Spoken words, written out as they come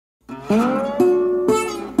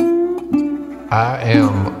I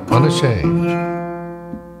am unashamed.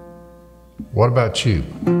 What about you?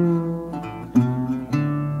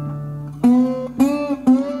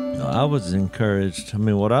 I was encouraged. I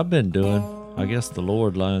mean, what I've been doing, I guess the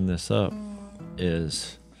Lord lined this up,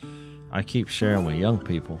 is I keep sharing with young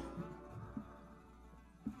people.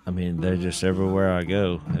 I mean, they're just everywhere I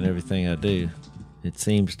go and everything I do. It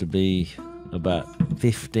seems to be about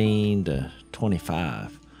 15 to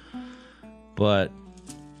 25. But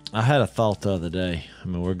I had a thought the other day. I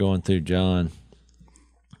mean, we're going through John.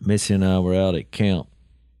 Missy and I were out at camp,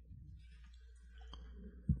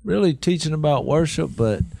 really teaching about worship,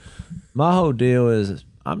 but my whole deal is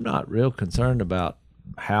I'm not real concerned about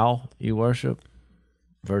how you worship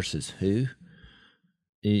versus who.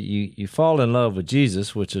 You fall in love with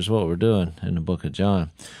Jesus, which is what we're doing in the book of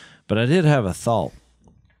John. But I did have a thought,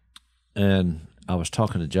 and I was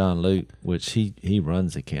talking to John Luke, which he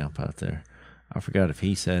runs the camp out there. I forgot if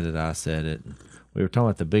he said it, I said it. We were talking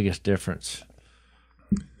about the biggest difference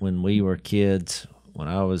when we were kids. When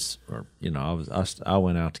I was, I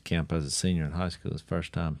went out to camp as a senior in high school. It was the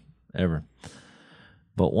first time ever.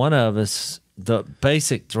 But one of us, the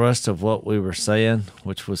basic thrust of what we were saying,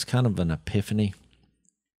 which was kind of an epiphany,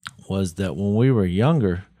 was that when we were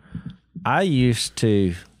younger,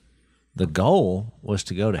 the goal was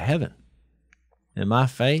to go to heaven. In my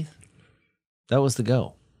faith, that was the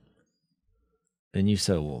goal. And you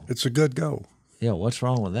say, well, it's a good goal. Yeah, what's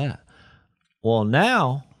wrong with that? Well,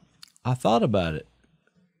 now I thought about it.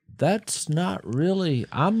 That's not really,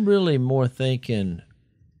 I'm really more thinking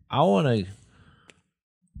I want to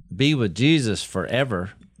be with Jesus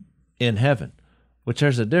forever in heaven, which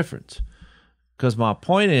there's a difference. Because my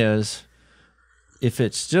point is, if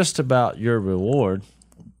it's just about your reward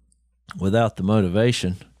without the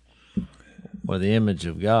motivation or the image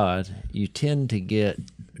of God, you tend to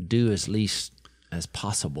do as least as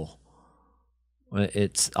possible.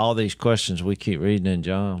 It's all these questions we keep reading in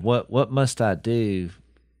John. What must I do?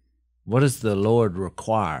 What does the Lord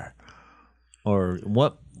require? Or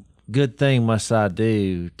what good thing must I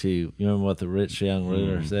do to, you remember what the rich young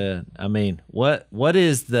ruler said? I mean, what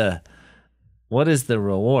is the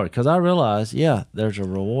reward? Because I realize, yeah, there's a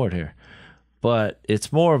reward here. But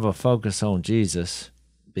it's more of a focus on Jesus,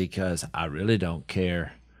 because I really don't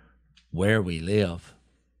care where we live.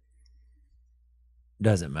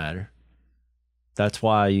 Doesn't matter. That's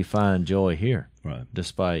why you find joy here, right?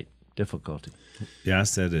 Despite difficulty. Yeah, I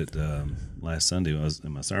said it last Sunday when I was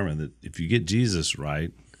in my sermon, that if you get Jesus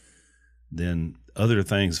right, then other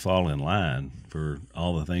things fall in line for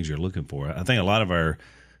all the things you're looking for. I think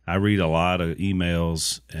I read a lot of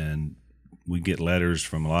emails, and we get letters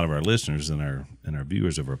from a lot of our listeners and our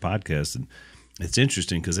viewers of our podcast, and it's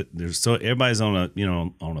interesting because everybody's on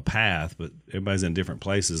a path, but everybody's in different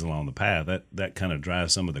places along the path. That kind of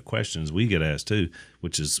drives some of the questions we get asked too,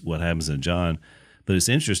 which is what happens in John. But it's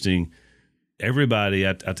interesting. Everybody,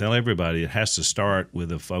 I tell everybody, it has to start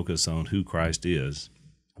with a focus on who Christ is,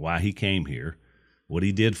 why he came here, what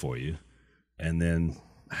he did for you, and then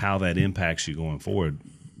how that impacts you going forward.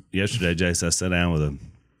 Yesterday, Jase, I sat down with it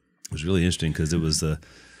was really interesting because it was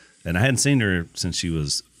and I hadn't seen her since she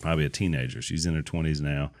was probably a teenager. She's in her 20s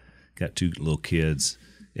now, got 2 little kids,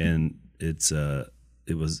 and it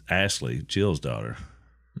was Ashley, Jill's daughter.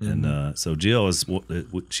 Mm-hmm. And so Jill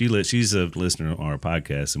she's a listener on our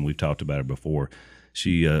podcast, and we've talked about her before.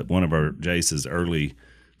 She one of our Jase's early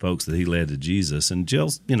folks that he led to Jesus, and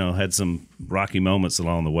Jill's had some rocky moments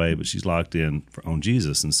along the way, but she's locked in on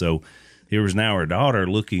Jesus. And so here was now her daughter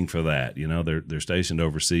looking for that. They're stationed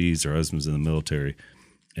overseas, her husband's in the military.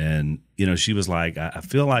 And, she was like, I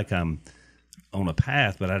feel like I'm on a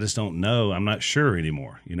path, but I just don't know. I'm not sure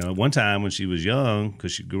anymore. One time when she was young,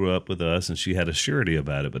 because she grew up with us and she had a surety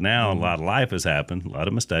about it. But now a lot of life has happened, a lot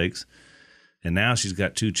of mistakes. And now she's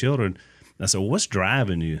got 2 children. I said, what's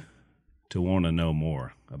driving you to want to know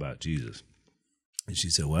more about Jesus? And she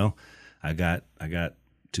said, well, I got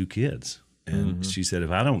 2 kids. And she said,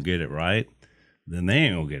 if I don't get it right, then they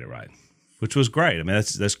ain't going to get it right. Which was great. I mean,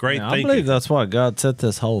 that's great thinking. I believe that's why God set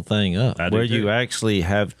this whole thing up, where you actually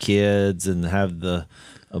have kids and have the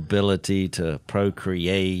ability to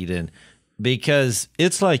procreate. And because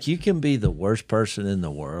it's like you can be the worst person in the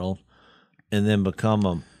world and then become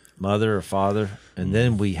a mother or father, and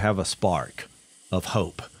then we have a spark of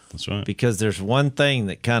hope. That's right. Because there's one thing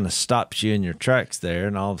that kind of stops you in your tracks there,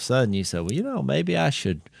 and all of a sudden you say, well, maybe I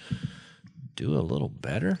should do a little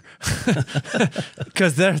better,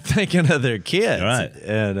 because they're thinking of their kids. Right.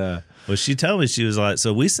 And well, she told me, she was like,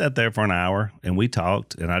 so we sat there for an hour and we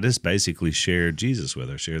talked, and I just basically shared Jesus with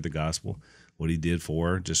her, shared the gospel, what he did for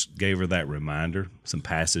her, just gave her that reminder, some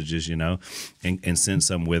passages, and sent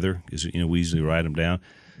some with her, because, we usually write them down.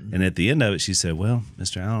 And at the end of it, she said, well,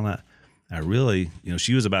 Mr. Allen, I really,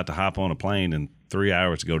 she was about to hop on a plane in 3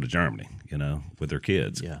 hours to go to Germany, with her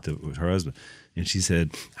kids, with her husband. And she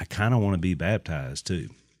said, I kind of want to be baptized too.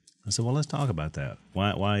 I said, well, let's talk about that.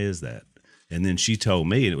 Why is that? And then she told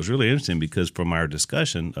me, and it was really interesting because from our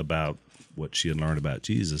discussion about what she had learned about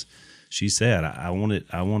Jesus, she said, I want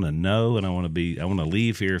to know, and I want to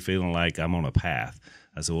leave here feeling like I'm on a path.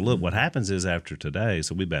 I said, well, look, what happens is after today,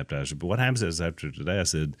 so we baptized her, but what happens is after today, I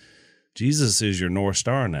said, Jesus is your North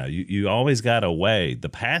Star now. You always got a way. The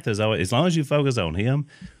path is always, as long as you focus on him,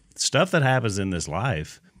 stuff that happens in this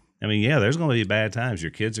life, I mean, yeah, there's going to be bad times.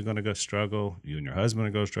 Your kids are going to go struggle. You and your husband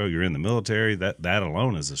are going to struggle. You're in the military. That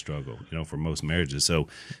alone is a struggle, for most marriages. So,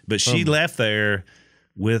 but she left there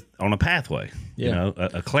on a pathway,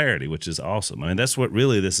 a clarity, which is awesome. I mean, that's what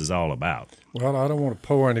really this is all about. Well, I don't want to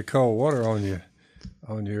pour any cold water on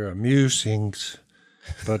your musings,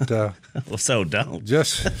 but well, so don't.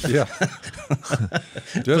 Just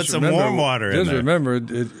put some warm water in there. Just remember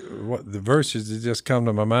the verses that just come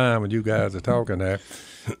to my mind when you guys are talking there.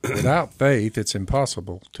 Without faith, it's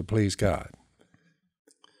impossible to please God,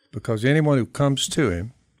 because anyone who comes to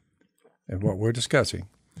him, and what we're discussing,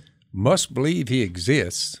 must believe he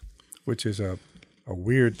exists, which is a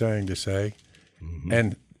weird thing to say,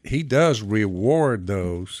 and he does reward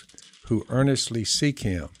those who earnestly seek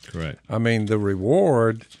him. Correct. I mean, the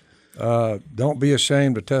reward, don't be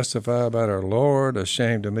ashamed to testify about our Lord,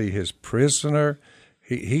 ashamed to be his prisoner.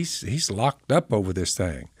 He's locked up over this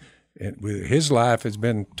thing. And his life has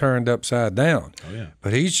been turned upside down. Oh, yeah.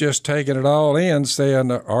 But he's just taking it all in, saying,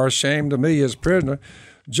 are ashamed to me as prisoner,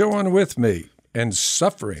 join with me in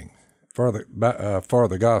suffering for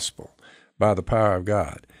the gospel by the power of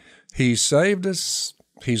God. He saved us.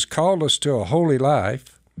 He's called us to a holy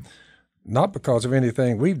life, not because of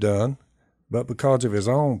anything we've done, but because of his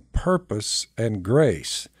own purpose and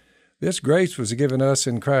grace. This grace was given us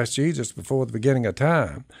in Christ Jesus before the beginning of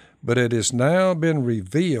time, but it has now been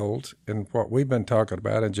revealed in what we've been talking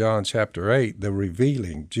about in John chapter 8, the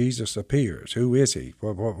revealing. Jesus appears. Who is he?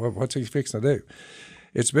 What's he fixing to do?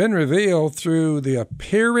 It's been revealed through the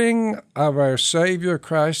appearing of our Savior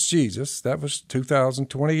Christ Jesus, that was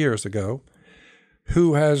 2020 years ago,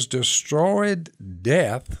 who has destroyed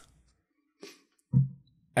death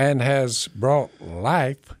and has brought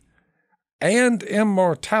life and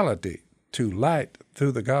immortality to light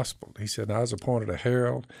through the gospel. He said, I was appointed a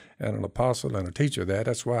herald and an apostle and a teacher of that.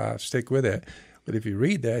 That's why I stick with that. But if you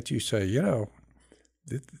read that, you say,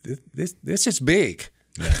 this is big.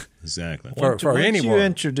 Yeah, exactly. for anyone. You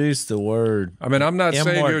introduce the word. I mean, I'm not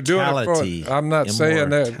saying you're doing it for. I'm not saying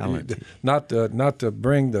that not to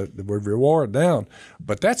bring the reward down,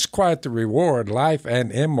 but that's quite the reward. Life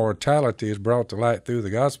and immortality is brought to light through the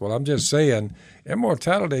gospel. I'm just saying,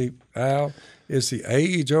 immortality, Al, is the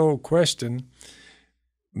age-old question.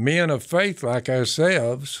 Men of faith like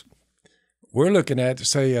ourselves, we're looking at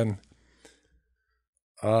saying,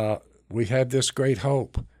 we have this great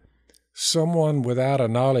hope. Someone without a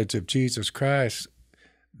knowledge of Jesus Christ,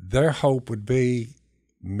 their hope would be,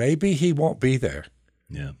 maybe he won't be there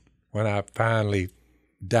when I finally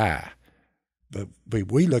die. But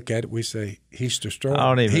we look at it, we say, he's destroyed.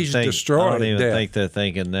 I don't even death. think they're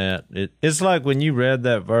thinking that. It's like when you read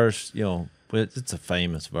that verse, it's a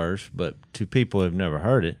famous verse, but to people who have never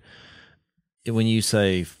heard it, when you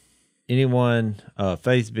say, anyone,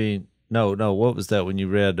 faith being, No, what was that when you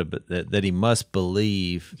read that he must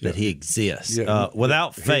believe that he exists?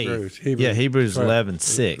 Without faith, Hebrews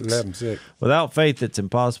 11:6. Without faith, it's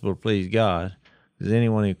impossible to please God, because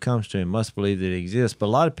anyone who comes to him must believe that he exists. But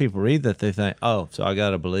a lot of people read that, they think, oh, so I got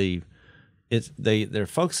to believe. They're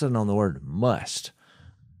focusing on the word must,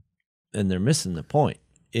 and they're missing the point.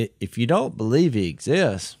 If you don't believe he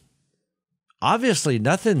exists, obviously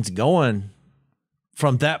nothing's going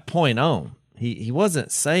from that point on. He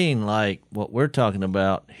wasn't saying like what we're talking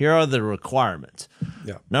about. Here are the requirements.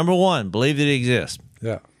 Yeah. Number one, believe that he exists.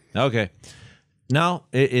 Yeah. Okay. No,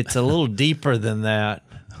 it's a little deeper than that,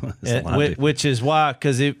 which is why,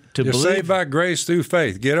 because you're believe, saved by grace through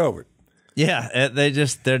faith. Get over it. Yeah,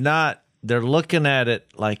 they're looking at it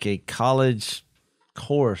like a college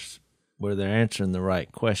course where they're answering the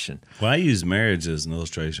right question. Well, I use marriage as an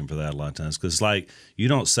illustration for that a lot of times, because like you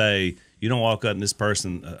don't walk up and this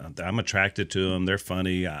person, I'm attracted to them, they're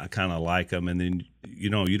funny, I kind of like them, and then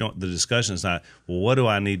the discussion is not, well, what do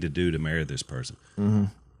I need to do to marry this person? Mm-hmm.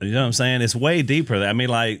 You know what I'm saying? It's way deeper. I mean,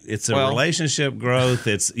 like it's a relationship growth.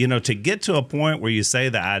 It's to get to a point where you say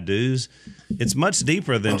the I do's. it's much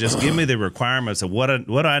deeper than just give me the requirements of what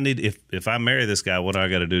I need. If I marry this guy, what do I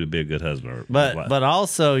got to do to be a good husband? But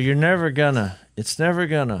also, it's never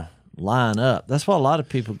gonna line up. That's why a lot of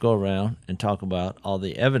people go around and talk about all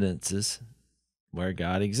the evidences where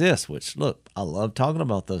God exists. Which, look, I love talking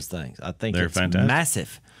about those things. I think They're it's fantastic.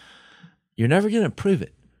 massive. You're never gonna prove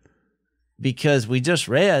it because we just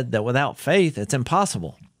read that without faith, it's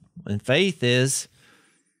impossible. And faith is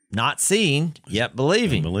not seeing yet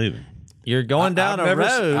believing. You're going down a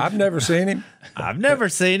road. I've never seen him. I've never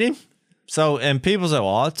seen him. So, and people say,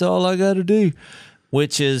 well, that's all I got to do,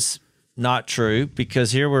 which is not true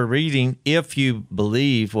because here we're reading, if you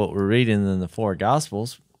believe what we're reading in the 4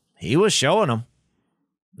 Gospels, he was showing them,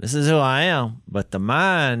 this is who I am. But the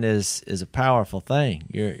mind is a powerful thing.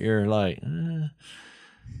 You're like,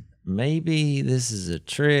 maybe this is a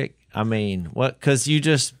trick. I mean, what? Because you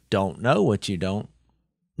just don't know what you don't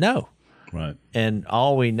know. Right. And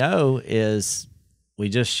all we know is we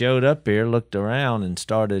just showed up here, looked around, and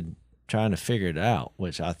started trying to figure it out,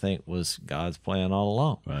 which I think was God's plan all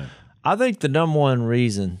along. Right. I think the number one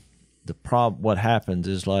reason what happens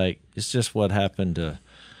is like, it's just what happened to,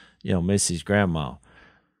 Missy's grandma.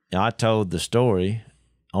 I told the story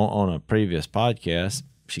on a previous podcast.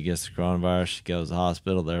 She gets the coronavirus. She goes to the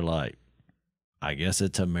hospital. They're like, I guess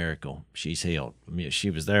it's a miracle. She's healed. I mean, she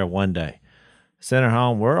was there one day. Sent her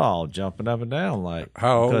home. We're all jumping up and down. Like,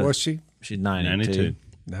 how old was she? She's 92.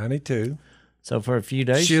 92. So for a few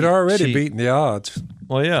days, she had already beaten the odds.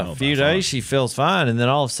 Well, yeah, a few days she feels fine, and then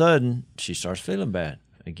all of a sudden she starts feeling bad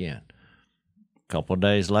again. A couple of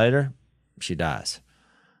days later, she dies.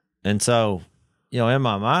 And so, in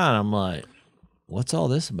my mind, I'm like, what's all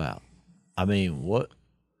this about? I mean,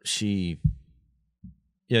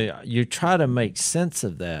 you try to make sense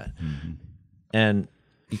of that. Mm-hmm. And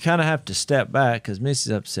you kind of have to step back because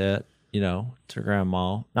Missy's upset, to her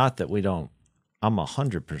grandma. Not that I'm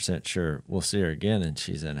 100% sure we'll see her again and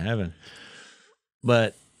she's in heaven.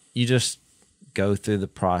 But you just go through the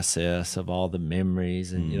process of all the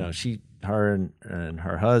memories. And, her and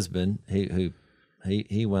her husband,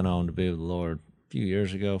 he went on to be with the Lord a few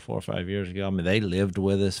years ago, 4 or 5 years ago. I mean, they lived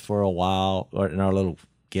with us for a while in our little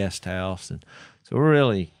guest house. And so we're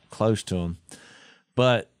really close to them.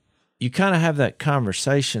 But you kind of have that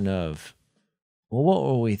conversation of, well, what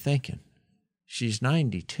were we thinking? She's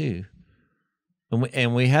 92.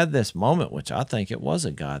 And we had this moment, which I think it was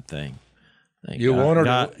a God thing. You want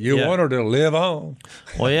her to live on.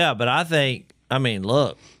 Well, yeah, but I mean,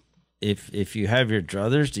 look, if you have your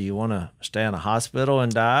druthers, do you want to stay in a hospital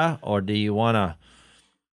and die, or do you want to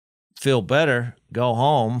feel better, go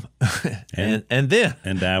home, and then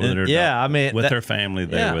die with her? Yeah, I mean, with her family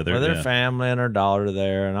there, with her family and her daughter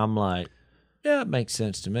there, and I'm like, yeah, it makes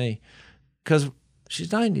sense to me because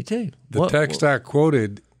she's 92. The text I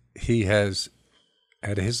quoted, he has,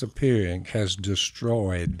 at his appearing, has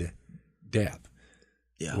destroyed death.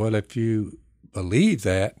 Yeah. Well, if you believe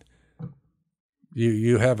that,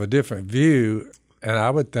 you have a different view, and I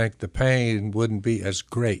would think the pain wouldn't be as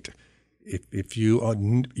great if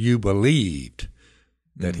you believed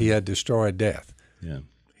that he had destroyed death. Yeah.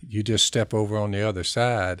 You just step over on the other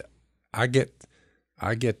side. I get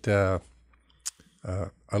a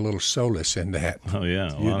little solace in that. Oh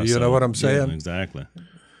yeah, you know what I'm saying? Yeah, exactly.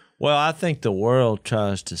 Well, I think the world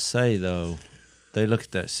tries to say, though, they look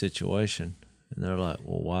at that situation and they're like,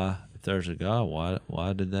 well, why? If there's a God,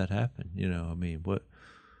 why did that happen? I mean, what?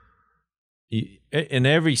 In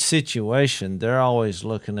every situation, they're always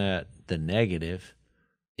looking at the negative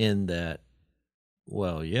in that,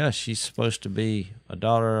 well, yeah, she's supposed to be a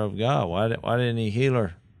daughter of God. Why didn't he heal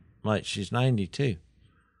her? Like, she's 92.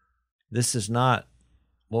 This is not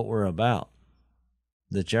what we're about.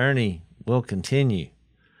 The journey will continue.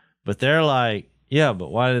 But they're like, yeah,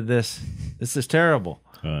 but why did this is terrible.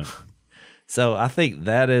 Right. So I think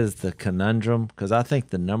that is the conundrum, because I think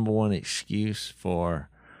the number one excuse for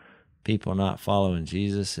people not following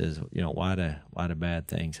Jesus is, why do bad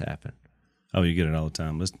things happen? Oh, you get it all the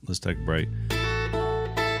time. Let's take a break.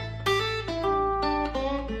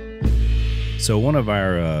 So one of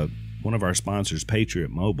our sponsors,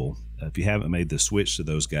 Patriot Mobile, if you haven't made the switch to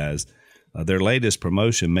those guys, their latest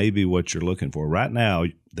promotion may be what you're looking for. Right now,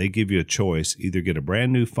 they give you a choice: either get a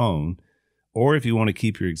brand new phone, or if you want to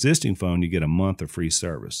keep your existing phone, you get a month of free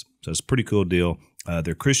service. So it's a pretty cool deal.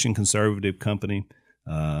 They're a Christian conservative company,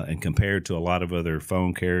 and compared to a lot of other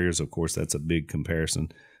phone carriers, of course, that's a big comparison.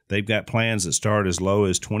 They've got plans that start as low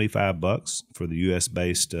as $25 for the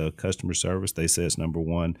U.S.-based customer service. They say it's number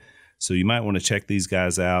one. So you might want to check these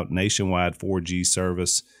guys out. Nationwide 4G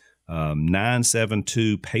service,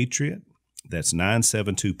 972-PATRIOT. That's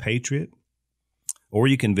 972-PATRIOT. Or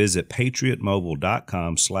you can visit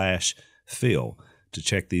patriotmobile.com/Phil to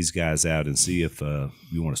check these guys out and see if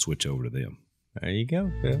you want to switch over to them. There you go,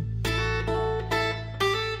 Phil.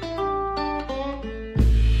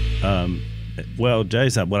 Well,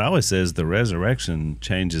 Jase, what I always say is the resurrection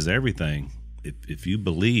changes everything. If you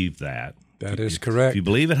believe that. That is correct. If you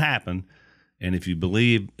believe it happened, and if you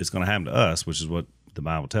believe it's going to happen to us, which is what the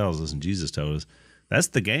Bible tells us and Jesus told us, that's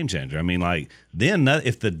the game changer. I mean, like, then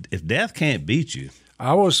if death can't beat you.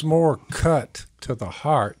 I was more cut to the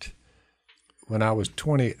heart when I was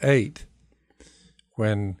 28,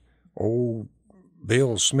 when old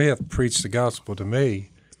Bill Smith preached the gospel to me.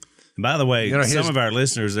 And by the way, some of our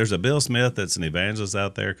listeners, there's a Bill Smith that's an evangelist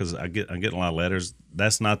out there, because I'm getting a lot of letters.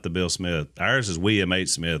 That's not the Bill Smith. Ours is William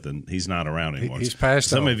H. Smith, and he's not around anymore. He's passed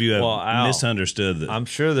Some on. of you have misunderstood that. I'm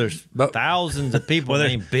sure there's thousands of people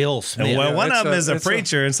named Bill Smith. Well, one of them is a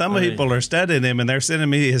preacher, and some people are studying him, and they're sending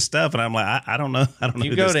me his stuff, and I'm like, I don't know.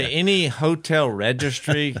 You go to any hotel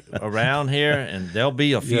registry around here, and there'll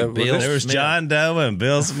be a few Bill Smith. There's John Doe and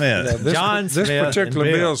Bill Smith. This particular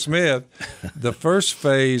Bill Smith, the first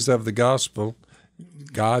phase of the gospel,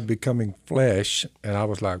 God becoming flesh, and I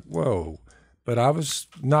was like, whoa. But I was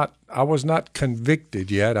not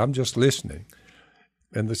convicted yet. I'm just listening.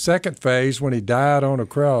 And the second phase, when he died on a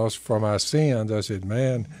cross for my sins, I said,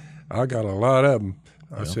 man, I got a lot of them.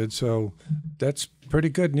 I said, so that's pretty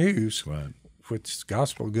good news, right? Which is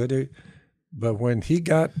gospel good. But when he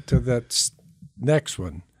got to that next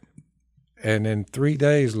one, and then 3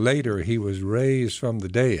 days later he was raised from the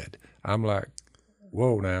dead, I'm like,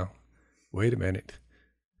 whoa now, wait a minute.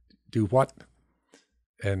 Do what?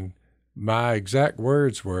 And my exact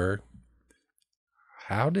words were,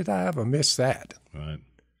 how did I ever miss that? Right.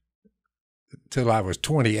 Till I was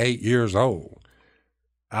 28 years old.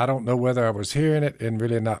 I don't know whether I was hearing it and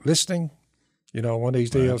really not listening. You know, one of these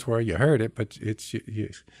deals where you heard it, but it's, you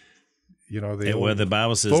know, where the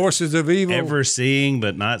Bible says forces of evil. Ever seeing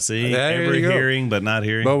but not seeing, ever hearing but not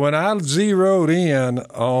hearing. But when I zeroed in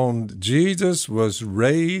on Jesus was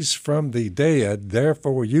raised from the dead,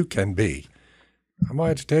 therefore you can be. I might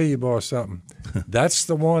have to tell you, boy, something. That's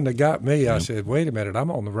the one that got me. I said, wait a minute,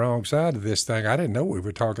 I'm on the wrong side of this thing. I didn't know we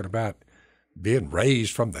were talking about being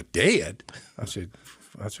raised from the dead. I said,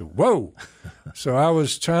 whoa. So I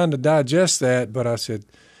was trying to digest that, but I said,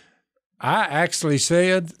 I actually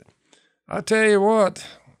said, I tell you what,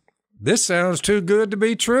 this sounds too good to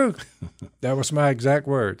be true. That was my exact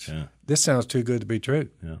words. Yeah. This sounds too good to be true.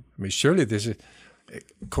 Yeah. I mean, surely this is,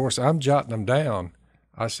 of course, I'm jotting them down.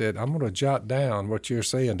 I said, I'm going to jot down what you're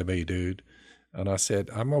saying to me, dude. And I said,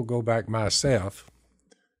 I'm going to go back myself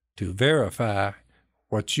to verify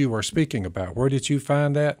what you were speaking about. Where did you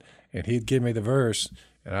find that? And he'd give me the verse,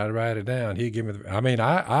 and I'd write it down. He'd give me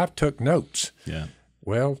I took notes. Yeah.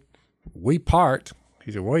 Well, we part.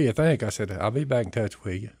 He said, what do you think? I said, I'll be back in touch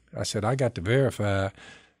with you. I said, I got to verify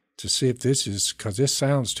to see if this is, because this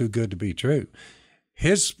sounds too good to be true.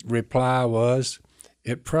 His reply was,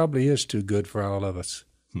 it probably is too good for all of us,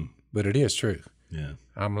 but it is true. Yeah.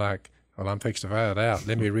 I'm like, well, I'm fixing to find out.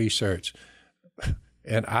 Let me research.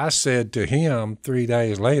 And I said to him 3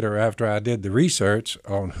 days later, after I did the research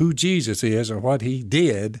on who Jesus is and what he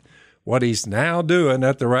did, what he's now doing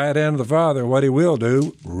at the right hand of the Father, what he will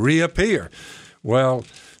do, reappear. Well,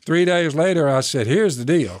 3 days later, I said, here's the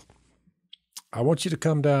deal. I want you to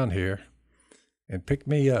come down here and pick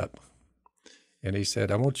me up. And he said,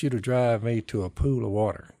 I want you to drive me to a pool of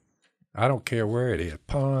water. I don't care where it is,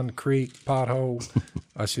 pond, creek, pothole.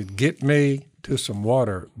 I said, get me to some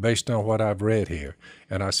water based on what I've read here.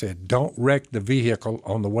 And I said, don't wreck the vehicle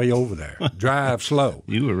on the way over there. Drive slow.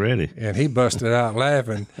 You were ready. And he busted out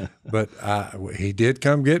laughing, but he did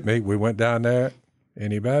come get me. We went down there,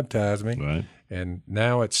 and he baptized me. Right. And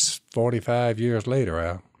now it's 45 years later,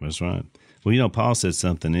 Al. That's right. Well, you know, Paul said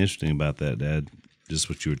something interesting about that, Dad, just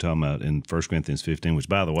what you were talking about in 1 Corinthians 15, which,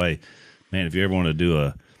 by the way, man, if you ever want to do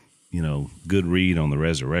a, good read on the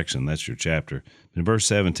resurrection, that's your chapter. In verse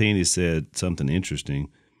 17, he said something interesting.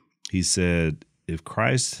 He said, if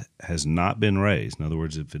Christ has not been raised, in other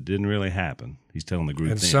words, if it didn't really happen, he's telling the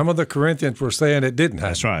group. And some of the Corinthians were saying it didn't happen.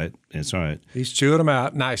 That's right. That's right. He's chewing them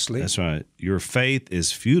out nicely. That's right. Your faith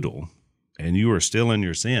is futile, and you are still in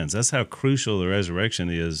your sins. That's how crucial the resurrection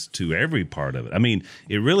is to every part of it. I mean,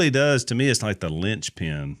 it really does. To me, it's like the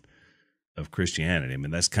linchpin of Christianity. I mean,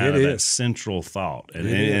 that's kind of that central thought.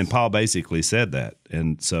 And Paul basically said that.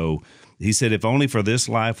 And so he said, if only for this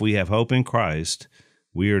life we have hope in Christ,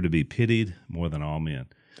 we are to be pitied more than all men.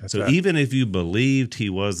 That's so right. Even if you believed he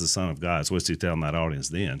was the Son of God, that's what he's telling that audience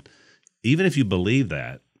then, even if you believe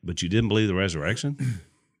that, but you didn't believe the resurrection,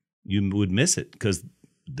 you would miss it, because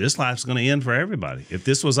this life's going to end for everybody if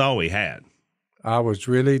this was all we had. I was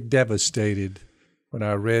really devastated when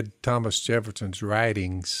I read Thomas Jefferson's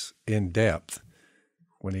writings in depth.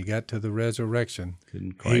 When he got to the resurrection,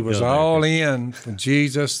 he was all in for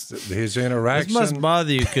Jesus, his interaction. This must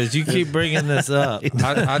bother you because you keep bringing this up.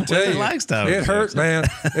 I tell you, it hurt, man.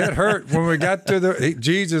 It hurt when we got to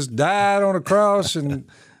Jesus died on a cross, and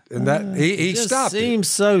that he stopped. It seems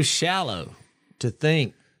so shallow to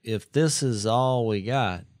think if this is all we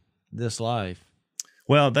got, this life.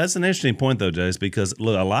 Well, that's an interesting point, though, Jase, because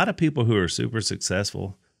look, a lot of people who are super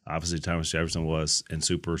successful. Obviously, Thomas Jefferson was, and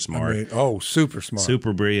super smart. Super smart.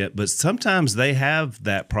 Super brilliant. But sometimes they have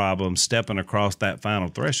that problem stepping across that final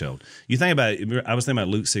threshold. You think about it. I was thinking about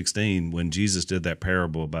Luke 16 when Jesus did that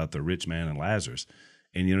parable about the rich man and Lazarus.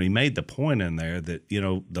 And, he made the point in there that,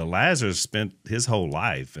 the Lazarus spent his whole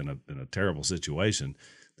life in a terrible situation.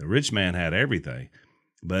 The rich man had everything.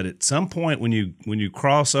 But at some point when you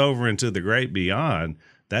cross over into the great beyond,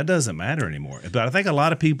 that doesn't matter anymore. But I think a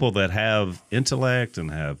lot of people that have intellect and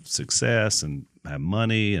have success and have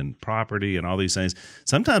money and property and all these things,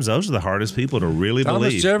 sometimes those are the hardest people to really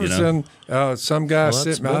believe. Thomas Jefferson, some guy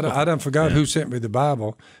sent me, I done forgot who sent me the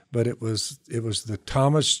Bible, but it was the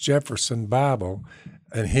Thomas Jefferson Bible.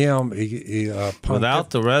 And he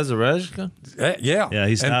without the resurrection? Yeah,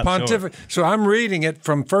 he's and pontificate. So I'm reading it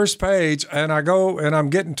from first page, and I go, and I'm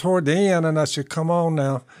getting toward the end, and I said, come on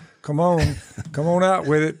now. Come on out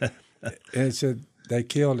with it. And it said they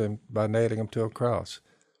killed him by nailing him to a cross.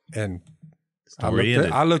 And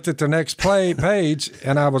I looked at the next page,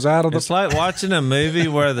 and I was out of the. It's like watching a movie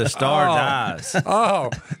where the star dies.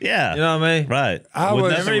 Oh, yeah, you know what I mean? Right.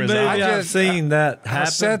 Every movie I've seen that happen. I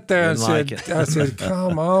sat there and said,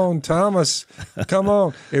 "Come on, Thomas, come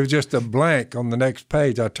on." It was just a blank on the next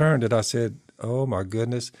page. I turned it. I said, "Oh my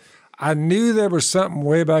goodness!" I knew there was something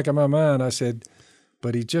way back in my mind. I said.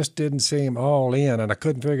 But he just didn't seem all in, and I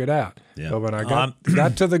couldn't figure it out. Yeah. But when I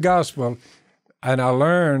got to the gospel, and I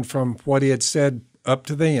learned from what he had said up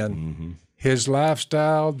to then, his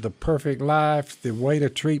lifestyle, the perfect life, the way to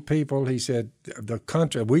treat people, he said, the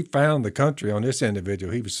country, we found the country on this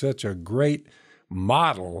individual. He was such a great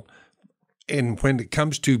model when it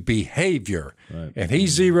comes to behavior. Right. And he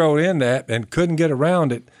zeroed in that and couldn't get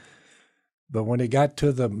around it. But when he got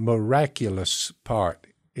to the miraculous part,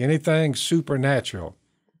 anything supernatural.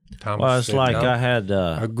 Thomas said, like no. I had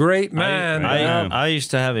a great man. I used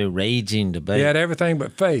to have a raging debate. He had everything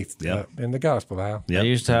but faith in the gospel, Al. I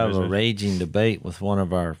used to have a raging debate with one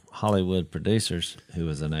of our Hollywood producers who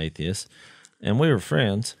was an atheist, and we were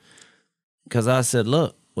friends because I said,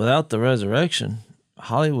 look, without the resurrection,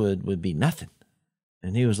 Hollywood would be nothing.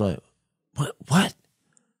 And he was like, what?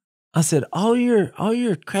 I said, all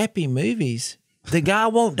your crappy movies, the guy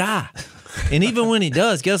won't die. And even when he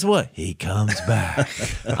does, guess what? He comes back.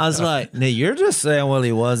 I was like, now you're just saying, well,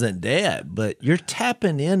 he wasn't dead, but you're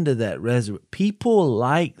tapping into that resurrection. People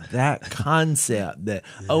like that concept that,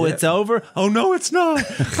 it's over. Oh, no, it's not.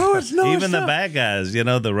 Oh, it's not. Even the bad guys,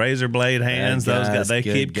 the razor blade hands, those guys, they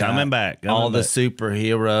keep coming back. All the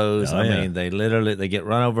superheroes. I mean, they get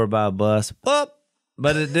run over by a bus. Whoop!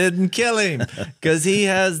 But it didn't kill him because he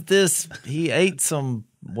ate some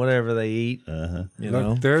whatever they eat.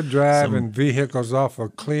 They're driving vehicles off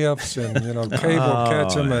of cliffs and, cable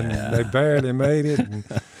catch them and they barely made it. And,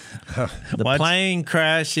 the plane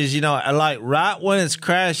crashes, like right when it's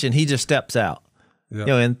crashing, he just steps out.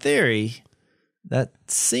 Yeah. In theory, that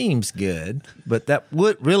seems good, but that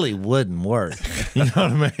really wouldn't work. You know what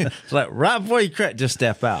I mean? It's like right before you crash, just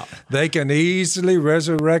step out. They can easily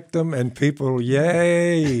resurrect them, and people,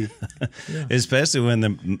 yay! Especially when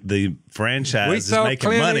the franchise is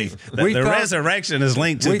making money. The resurrection is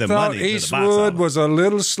linked to the money. We thought Eastwood was a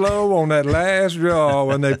little slow on that last draw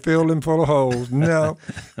when they filled him full of holes. No,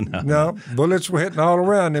 bullets were hitting all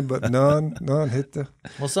around him, but none hit the.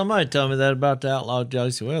 Well, somebody told me that about the Outlaw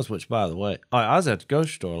Josey Wales, which, by the way, I was at the grocery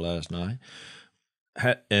store last night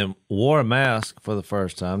and wore a mask for the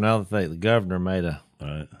first time. Now the governor made a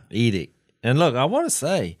edict. And look, I want to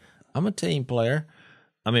say, I'm a team player.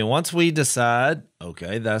 I mean, once we decide,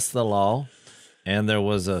 okay, that's the law, and there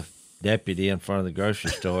was a deputy in front of the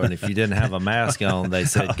grocery store, and if you didn't have a mask on, they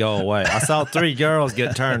said, go away. I saw 3 girls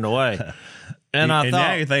get turned away. And I thought,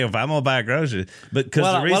 now you think, if I'm going to buy groceries, but because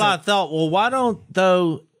I thought, why don't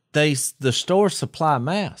the store supply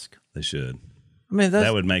masks? They should. I mean,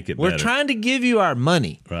 that would make it better. We're trying to give you our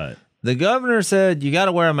money. Right. The governor said you got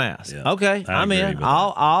to wear a mask. Yeah, okay, I'm in.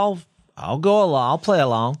 I'll I'll go along. I'll play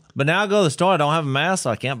along. But now I go to the store. I don't have a mask, so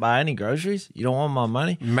I can't buy any groceries. You don't want my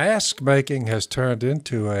money? Mask making has turned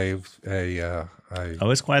into a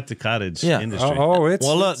it's quite the cottage industry. It's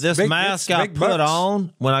well, look, it's this big, mask it's I big put bucks.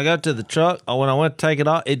 on when I got to the truck, or when I went to take it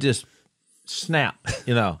off, it just snapped.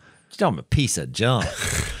 You know, it's a piece of junk.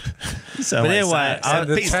 So But anyway,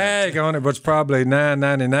 The tag on it was probably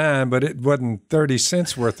 $9.99, but it wasn't 30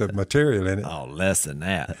 cents worth of material in it. Oh, less than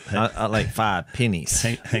that. I like 5 pennies.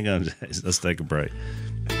 hang on, Jase. Let's take a break.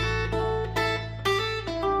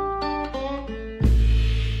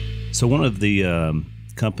 So one of the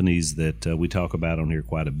companies that we talk about on here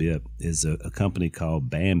quite a bit is a company called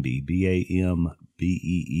Bambee,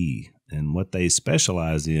 Bambee. And what they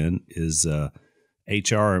specialize in is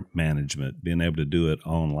HR management, being able to do it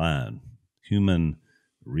online, human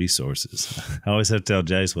resources. I always have to tell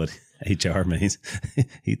Jase what HR means.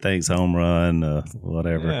 He thinks home run,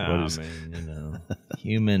 whatever. Yeah, What is,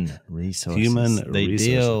 human resources. They resources.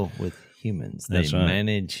 deal with humans. That's They right.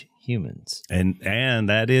 manage humans. and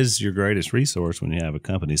that is your greatest resource when you have a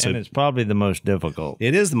company. So And it's probably the most difficult.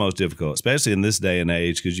 it is the most difficult, especially in this day and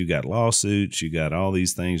age, because you got lawsuits, you got all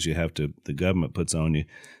these things the government puts on you.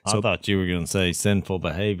 I thought you were going to say sinful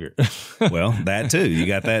behavior. Well, that too. You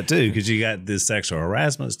got that too, because you got this sexual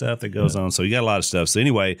harassment stuff that goes on. So you got a lot of stuff. So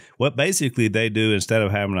anyway, what basically they do, instead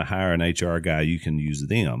of having to hire an HR guy, you can use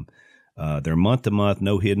them. They're month to month,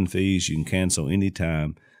 no hidden fees. You can cancel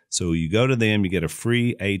anytime. So you go to them, you get a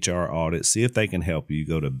free HR audit. See if they can help you. You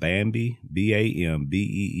go to Bambee,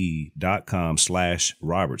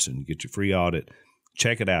 BAMBEE.com/Robertson. You get your free audit.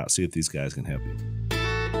 Check it out. See if these guys can help you.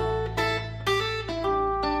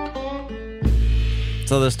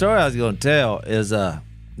 So the story I was going to tell is the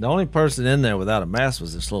only person in there without a mask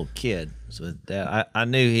was this little kid. So Dad, I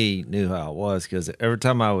knew he knew how I was, because every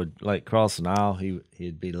time I would cross an aisle,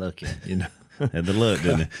 he'd be looking, Had the look,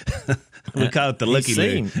 didn't it? We call it the looky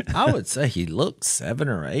look. I would say he looked 7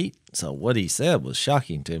 or 8. So what he said was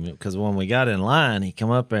shocking to me, because when we got in line, he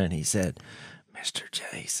come up there and he said, "Mr.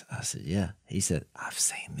 Jase." I said, "Yeah." He said, "I've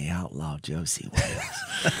seen the Outlaw Josey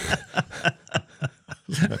Wales."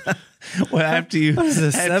 Well, after you, What is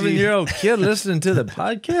this, 7-year-old kid listening to the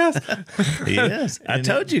podcast? Yes, I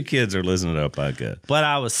told you kids are listening to our podcast. But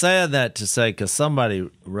I was saying that to say, because somebody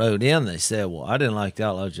wrote in, they said, "Well, I didn't like the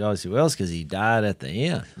Outlaw Josey Wales because he died at the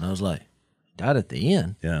end." And I was like, "Died at the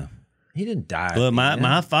end? Yeah. He didn't die." Well, at the end.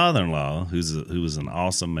 my father-in-law, who was an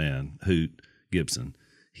awesome man, Hoot Gibson,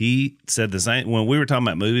 he said the same when we were talking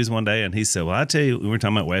about movies one day, and he said, "Well, I tell you," we were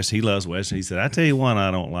talking about Western. He loves Western. He said, "I tell you one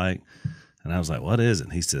I don't like." And I was like, "What is it?"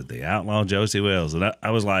 And he said, "The Outlaw Josey Wales." And I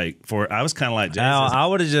was like, I was kind of like, Now, Jason. I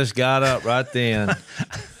would have just got up right then.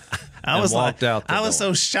 I was walked out the I was door.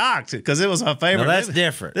 so shocked because it was my favorite. No, that's movie.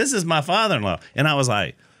 different. This is my father-in-law, and I was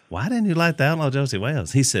like, "Why didn't you like the Outlaw Josey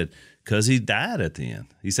Wales?" He said, "Because he died at the end."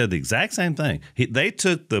 He said the exact same thing. They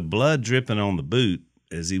took the blood dripping on the boot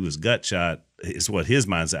as he was gut shot. Is what his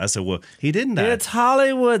mind said. I said, "Well, he didn't die." It's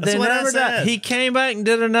Hollywood. That's They what I never said. died. He came back and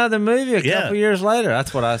did another movie a couple years later.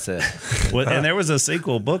 That's what I said. Well, and there was a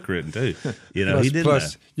sequel book written too. He didn't.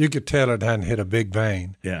 Plus, you could tell it hadn't hit a big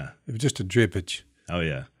vein. Yeah. It was just a drippage. Oh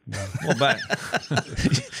yeah. Well, back.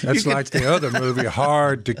 That's like the other movie,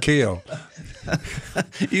 Hard to Kill.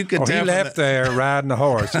 You could Oh, tell he from left there riding a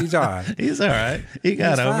horse. He's all right. He's all right. He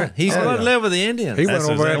got over it. He's going to live with the Indians. He went That's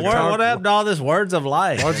over there exactly and right. What happened to all this words of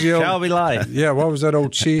life? What's the old- Shall be life. Yeah, what was that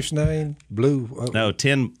old chief's name? Blue. No,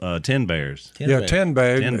 10 bears. Yeah, 10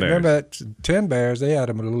 bears. 10 bears. Remember that 10 bears? They had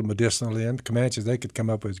them a little medicinal in. Comanches, they could come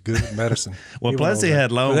up with good medicine. Well, He went plus over he there.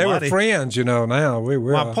 had long But they body. were friends, now. We're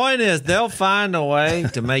My point is, they'll find a way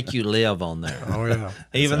to make you live on there. Oh yeah.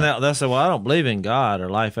 Even though they'll say, "Well, I don't believe in God or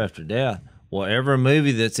life after death." Well, every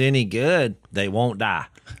movie that's any good, they won't die.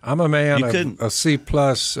 I'm a man You of couldn't- a C+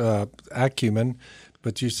 acumen,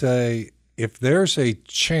 but you say if there's a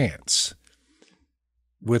chance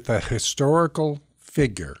with a historical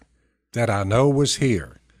figure that I know was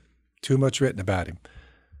here, too much written about him,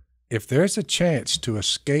 if there's a chance to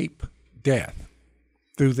escape death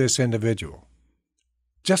through this individual,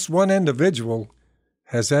 just one individual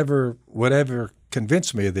would ever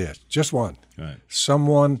convince me of this, just one. Right.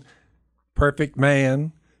 Someone, perfect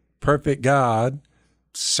man, perfect God,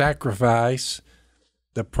 sacrifice,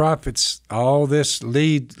 the prophets, all this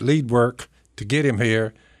lead work to get him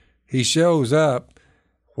here. He shows up,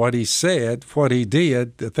 what he said, what he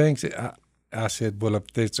did, the things that I said, well,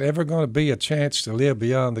 if there's ever going to be a chance to live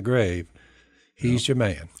beyond the grave, he's your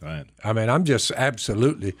man. Right. I mean, I'm just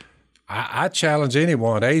absolutely, I challenge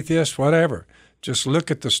anyone, atheist, whatever, just look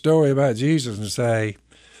at the story about Jesus and say,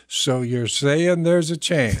 so you're saying there's a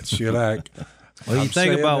chance. You're like, Well, you I'm think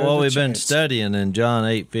saying about there's what a we've been chance. studying in John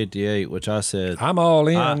 8:58, which I said I'm all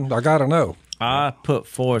in. I got to know. I put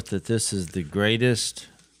forth that this is the greatest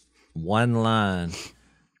one line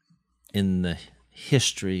in the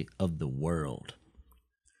history of the world.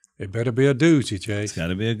 It better be a doozy, Jase. It's got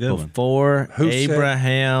to be a good one. Before Who said-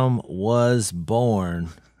 Abraham was born,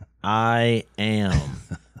 I am.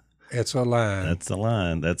 It's a line. That's a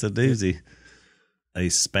line. That's a doozy. A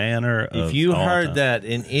spanner of If you all heard time. that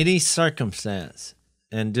in any circumstance,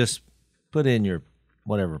 and just put in your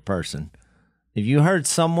whatever person, if you heard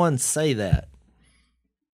someone say that,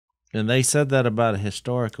 and they said that about a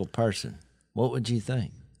historical person, what would you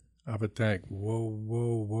think? I would think, whoa,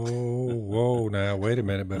 now, wait a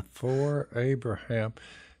minute. Before Abraham,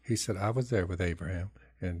 he said, I was there with Abraham.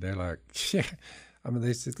 And they're like, yeah. I mean,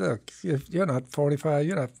 they said, look, if you're not 45,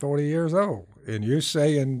 you're not 40 years old. And you're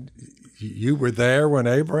saying you were there when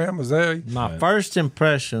Abraham was there? My first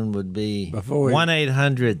impression would be Before he-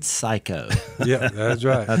 1-800-PSYCHO. Yeah, that's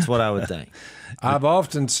right. That's what I would think. I've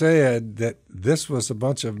often said that this was a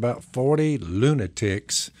bunch of about 40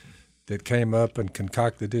 lunatics that came up and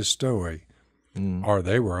concocted this story, or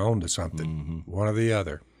they were on to something, one or the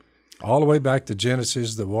other. All the way back to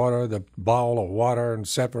Genesis, the water, the ball of water, and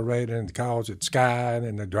separated and calls it sky,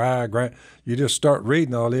 and the dry ground. You just start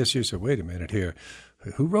reading all this, you say, wait a minute here.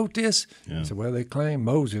 Who wrote this? Yeah. I said, well, they claim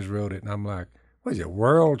Moses wrote it. And I'm like, what is it,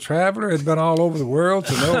 world traveler? Has been all over the world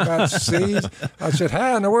to know about seas? I said,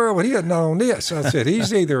 how in the world would he have known this? I said,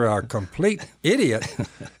 he's either a complete idiot,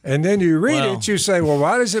 and then you read it, you say, well,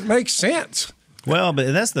 why does it make sense? Well,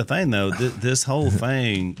 but that's the thing, though. This whole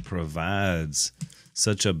thing provides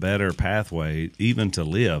such a better pathway even to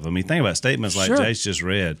live. I mean, think about statements like Sure. Jase just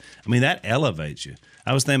read. I mean, that elevates you.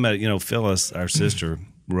 I was thinking about, Phyllis, our sister,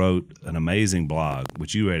 wrote an amazing blog,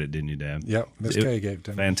 which you read it, didn't you, Dad? Yep, Miss Kay gave it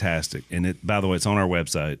to me. Fantastic. And it, by the way, it's on our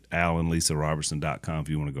website, alanlisarobertson.com, if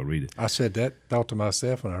you want to go read it. I said that, thought to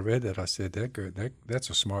myself when I read that, I said, that girl, that's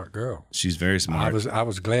a smart girl. She's very smart. I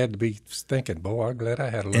was glad to be thinking, boy, I'm glad I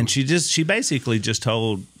had a little. And she basically just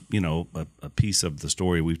told, a piece of the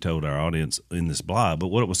story we've told our audience in this blog. But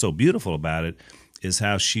what was so beautiful about it is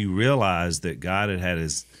how she realized that God had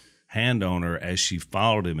his hand on her as she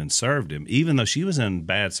followed him and served him, even though she was in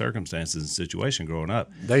bad circumstances and situation growing up.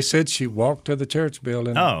 They said she walked to the church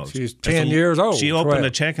building. Oh, she's 10 years old. She opened 12. a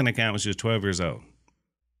checking account when she was 12 years old.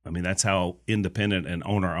 I mean, that's how independent and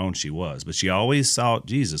on her own she was. But she always sought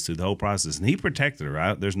Jesus through the whole process, and he protected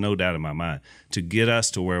her. There's no doubt in my mind to get us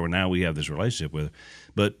to where now we have this relationship with her.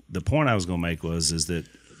 But the point I was going to make is that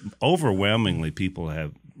overwhelmingly people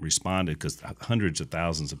have responded, because hundreds of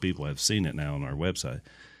thousands of people have seen it now on our website.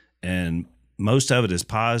 And most of it is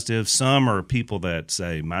positive. Some are people that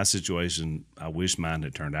say, my situation, I wish mine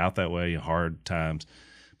had turned out that way, hard times.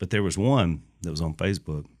 But there was one that was on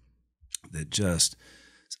Facebook that just,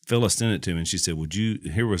 Phyllis sent it to me, and she said,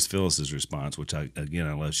 here was Phyllis's response, which I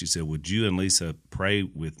love. She said, would you and Lisa pray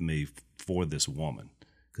with me for this woman?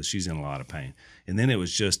 Because she's in a lot of pain. And then it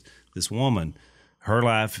was just this woman, her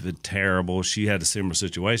life was terrible. She had a similar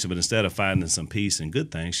situation, but instead of finding some peace and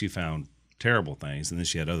good things, she found terrible things, and then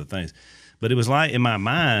she had other things. But it was like, in my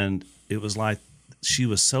mind, it was like she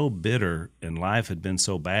was so bitter and life had been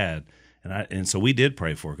so bad. And so we did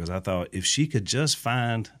pray for her, because I thought if she could just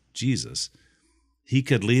find Jesus, he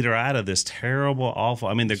could lead her out of this terrible, awful.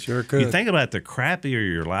 I mean, Sure could. You think about it, the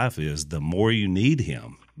crappier your life is, the more you need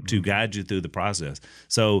him to guide you through the process.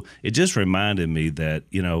 So it just reminded me that,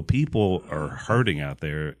 people are hurting out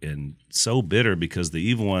there and so bitter because the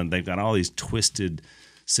evil one, they've got all these twisted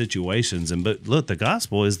situations. But look, the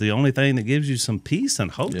gospel is the only thing that gives you some peace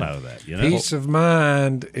and hope out of that. Peace of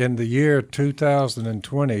mind in the year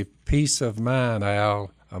 2020, peace of mind,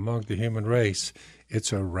 Al, among the human race.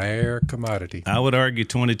 It's a rare commodity. I would argue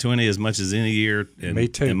 2020 as much as any year Me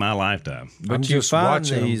too. in my lifetime. I'm But you just find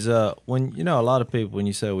watching these when a lot of people, when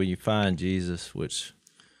you say, well, you find Jesus, which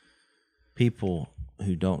people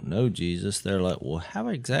who don't know Jesus, they're like, well, how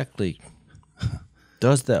exactly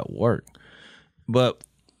does that work? But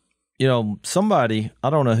somebody, I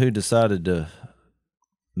don't know who decided to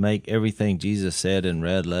make everything Jesus said in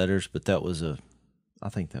red letters, but I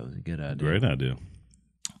think that was a good idea. Great idea.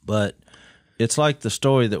 But it's like the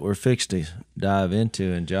story that we're fixed to dive into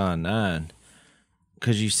in John 9,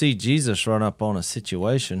 because you see Jesus run up on a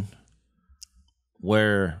situation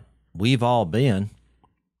where we've all been,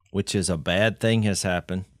 which is a bad thing has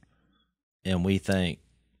happened, and we think,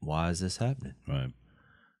 why is this happening? Right.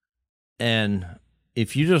 And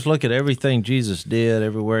if you just look at everything Jesus did,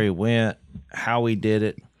 everywhere he went, how he did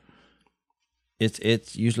it,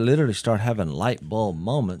 it's you literally start having light bulb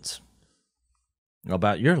moments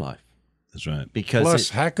about your life. That's right. Because Plus,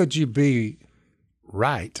 how could you be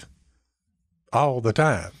right all the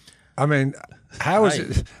time. I mean, how is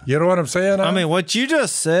it? You know what I'm saying? I mean, what you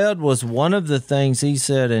just said was one of the things he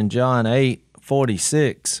said in John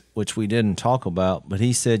 8:46, which we didn't talk about, but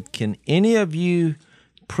he said, "Can any of you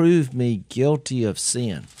prove me guilty of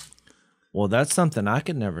sin?" Well, that's something I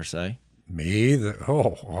could never say. Me?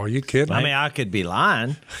 Are you kidding? I mean, I could be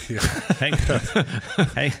lying. hang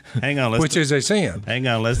on. Which is a sin. Hang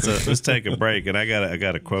on. Let's take a break, and I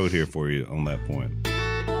got a quote here for you on that point.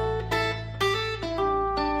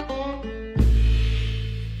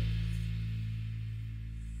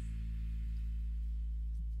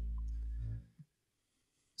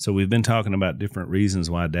 So we've been talking about different reasons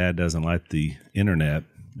why Dad doesn't like the internet,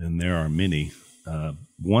 and there are many.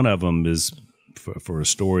 One of them is for a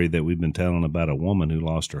story that we've been telling about a woman who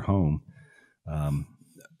lost her home,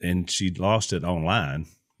 and she lost it online,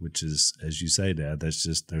 which is, as you say, Dad, that's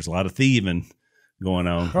just, there's a lot of thieving going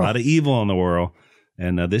on, a lot of evil in the world,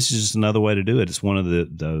 and this is just another way to do it. It's one of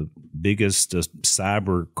the biggest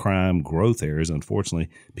cyber crime growth areas, unfortunately.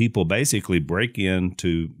 People basically break in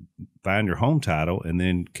to find your home title and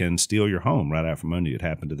then can steal your home right out from under you. It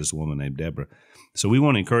happened to this woman named Deborah. So we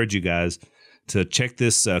want to encourage you guys to check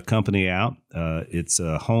this company out. It's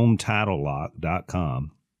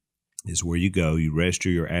HomeTitleLock.com is where you go. You register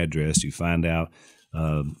your address. You find out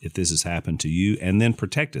if this has happened to you, and then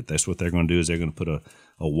protect it. That's what they're going to do, is they're going to put a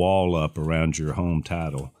wall up around your home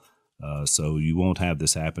title so you won't have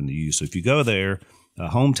this happen to you. So if you go there,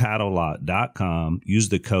 HomeTitleLock.com, use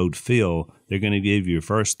the code PHIL. They're going to give you your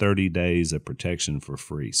first 30 days of protection for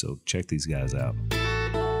free. So check these guys out.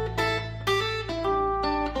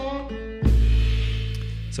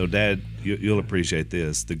 So, Dad, you'll appreciate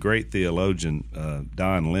this. The great theologian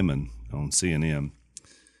Don Lemon on CNN,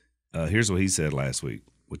 here's what he said last week,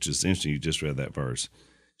 which is interesting. You just read that verse.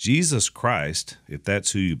 Jesus Christ, if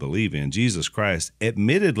that's who you believe in, Jesus Christ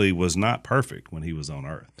admittedly was not perfect when he was on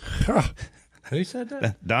earth. Who said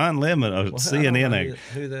that? Don Lemon of CNN. I don't know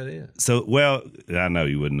who that is. So, well, I know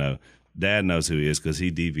you wouldn't know. Dad knows who he is because he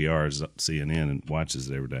DVRs CNN and watches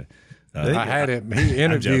it every day. I had him. He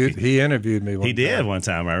interviewed me. He did one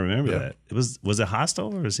time. I remember that. Was it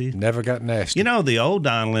hostile, or was he? Never got nasty. You know, the old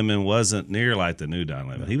Don Lemon wasn't near like the new Don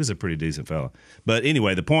Lemon. He was a pretty decent fellow. But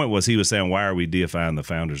anyway, the point was, he was saying, why are we deifying the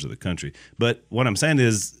founders of the country? But what I'm saying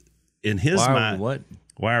is, in his mind,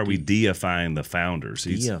 why are we deifying the founders?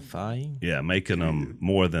 Deifying? Yeah, making them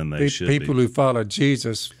more than they should be. People who follow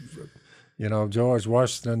Jesus, you know, George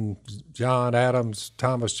Washington, John Adams,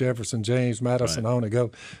 Thomas Jefferson, James Madison, on and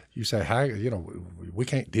go. You say, how, you know, we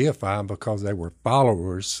can't deify them because they were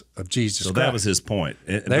followers of Jesus Christ. That was his point.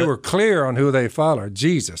 They were clear on who they followed,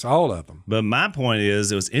 Jesus, all of them. But my point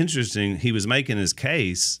is, it was interesting. He was making his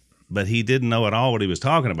case, but he didn't know at all what he was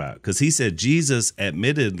talking about, because he said Jesus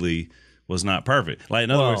admittedly was not perfect. Like,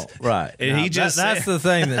 in other words, right. And now, that's the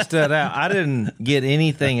thing that stood out. I didn't get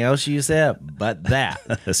anything else you said but that.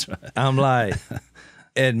 That's right. I'm like,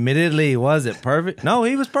 admittedly, was it perfect? No,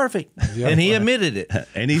 he was perfect. And he admitted it.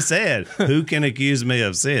 And he said, who can accuse me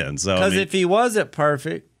of sin? So, because if he wasn't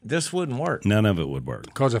perfect, this wouldn't work. None of it would work.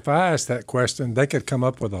 Because if I asked that question, they could come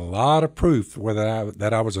up with a lot of proof that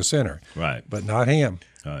I was a sinner. Right. But not him.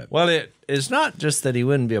 Right. Well, it's not just that he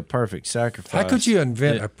wouldn't be a perfect sacrifice. How could you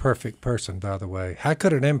invent a perfect person, by the way? How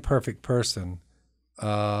could an imperfect person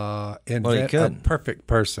invent a perfect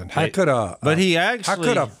person? How could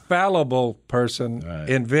a fallible person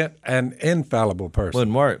invent an infallible person?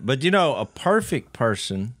 Wouldn't work. But, you know, a perfect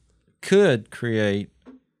person could create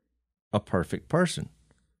a perfect person.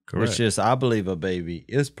 Correct. It's just, I believe a baby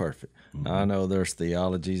is perfect. Mm-hmm. I know there's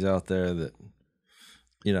theologies out there that,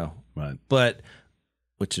 you know, but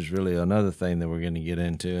which is really another thing that we're going to get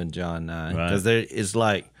into in John 9. Because there is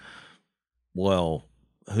like, well,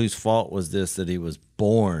 whose fault was this that he was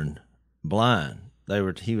born blind?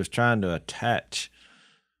 He was trying to attach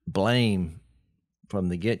blame from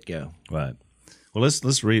the get-go. Right. Well, let's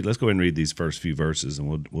go ahead and read these first few verses,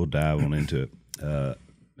 and we'll dive on into it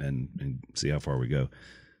and see how far we go.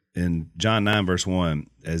 In John 9, verse 1,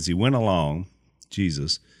 as he went along,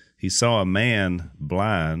 Jesus, he saw a man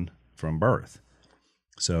blind from birth.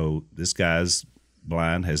 So this guy's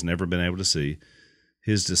blind, has never been able to see.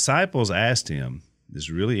 His disciples asked him, this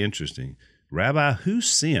is really interesting, Rabbi, who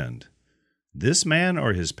sinned, this man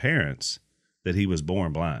or his parents, that he was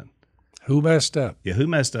born blind? Who messed up? Yeah, who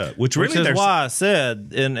messed up? Which is why I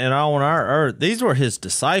said, in on our earth, these were his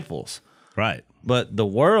disciples. Right. But the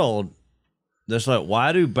world, there's like,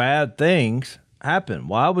 why do bad things happen?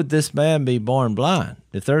 Why would this man be born blind?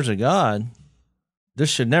 If there's a God, this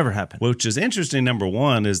should never happen. Which is interesting, number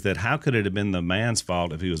one, is that how could it have been the man's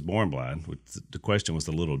fault if he was born blind? The question was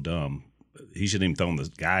a little dumb. he shouldn't even thrown the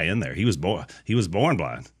guy in there. He was born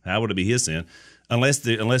blind. How would it be his sin? Unless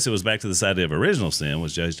it was back to this idea of original sin,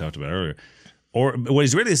 which Jase talked about earlier. Or what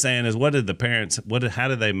he's really saying is, what did the parents? How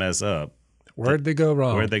did they mess up? Where'd they go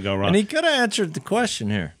wrong? Where'd they go wrong? And he could have answered the question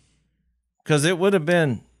here, because it would have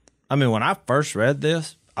been. I mean, when I first read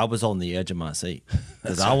this, I was on the edge of my seat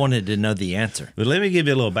because I wanted to know the answer. But let me give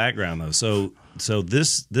you a little background though. So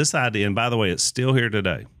this idea, and by the way, it's still here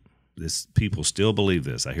today. People still believe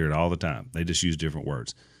this. I hear it all the time. They just use different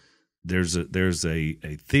words. There's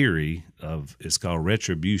a theory of, it's called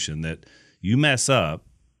retribution, that you mess up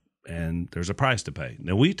and there's a price to pay.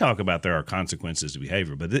 Now we talk about there are consequences to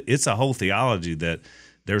behavior, but it's a whole theology that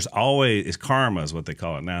there's always, it's karma is what they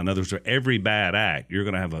call it now. In other words, for every bad act, you're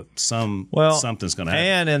going to have something's going to happen.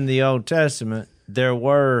 And in the Old Testament, there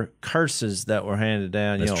were curses that were handed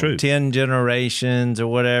down. That's true. 10 generations or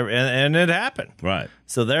whatever, and it happened. Right.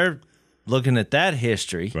 So they're looking at that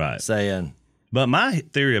history, right, saying. But my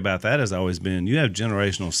theory about that has always been, you have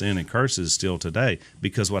generational sin and curses still today,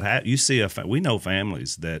 because you see we know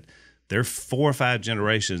families that they're 4 or 5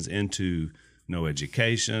 generations into no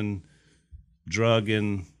education,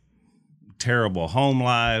 drugging, terrible home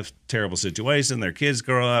life, terrible situation. Their kids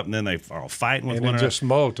grow up and then they are all fighting with one another. It just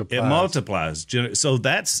multiplies. It multiplies. So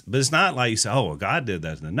but it's not like you say, oh, well, God did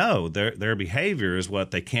that. No, their behavior is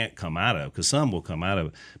what they can't come out of, because some will come out of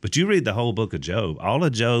it. But you read the whole book of Job, all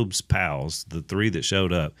of Job's pals, the 3 that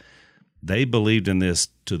showed up, they believed in this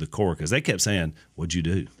to the core, because they kept saying, what'd you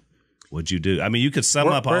do? What'd you do? I mean, you could sum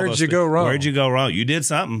up all those. Where'd you go wrong? Where'd you go wrong? You did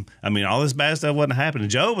something. I mean, all this bad stuff wasn't happening.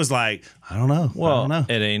 Job was like, I don't know. Well, I don't know.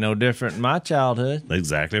 It ain't no different in my childhood.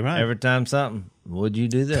 Exactly right. Every time something, what'd you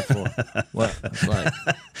do that for? What? It's like,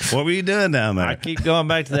 what were you doing down there? I keep going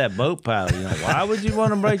back to that boat paddle. Why would you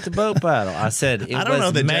want to break the boat paddle? I said I don't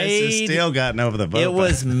know that Jase has still gotten over the boat paddle. It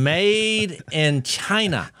was made in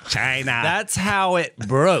China. That's how it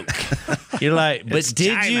broke. You're like, but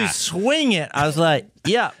did China. you swing it? I was like,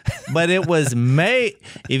 yeah, but it was made.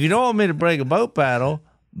 If you don't want me to break a boat paddle,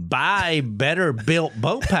 buy a better built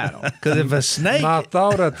boat paddle. Because if a snake. My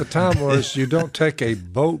thought at the time was, you don't take a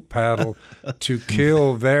boat paddle to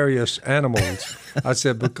kill various animals. I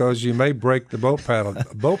said, because you may break the boat paddle.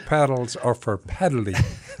 Boat paddles are for paddling.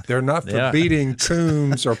 They're not for beating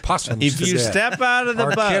coons or possums. If you step out of the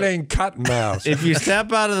boat, killing cottonmouths. If you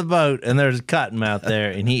step out of the boat and there's a cottonmouth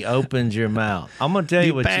there and he opens your mouth, I'm going to tell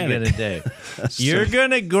you what you're going to do. You're going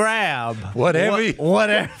to grab whatever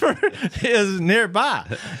is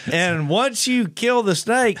nearby. And once you kill the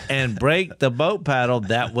snake and break the boat paddle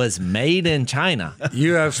that was made in China.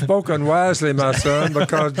 You have spoken wisely, my son,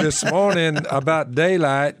 because this morning about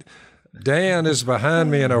daylight, Dan is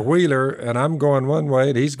behind me in a wheeler, and I'm going one way,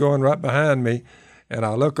 and he's going right behind me. And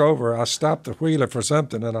I look over, I stopped the wheeler for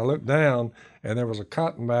something, and I look down, and there was a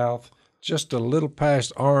cottonmouth just a little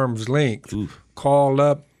past arm's length, coiled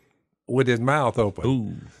up with his mouth open.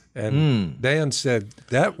 Ooh. And Dan said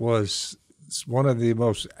that was one of the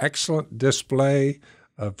most excellent display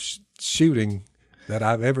of shooting that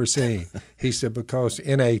I've ever seen. He said, because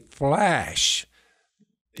in a flash,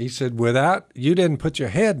 he said, you didn't put your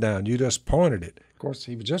head down, you just pointed it. Of course,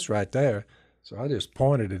 he was just right there, so I just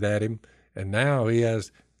pointed it at him, and now he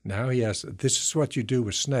has, this is what you do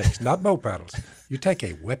with snakes, not boat paddles. You take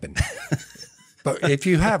a weapon. But if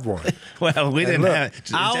you have one. Well, we didn't have it.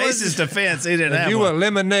 Jase's defense, he didn't have you one.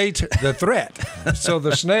 eliminate the threat. So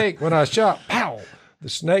the snake, when I shot, pow, the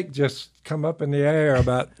snake just come up in the air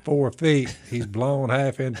about 4 feet. He's blown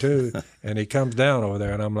half in two, and he comes down over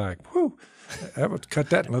there, and I'm like, whew. I would cut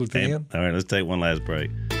that a little thin. All right, let's take one last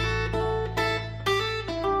break.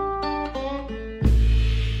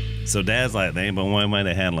 So Dad's like, there ain't but one way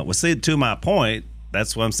to handle it. Well, see, to my point,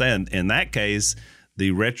 that's what I'm saying. In that case,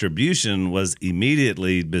 the retribution was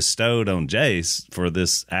immediately bestowed on Jase for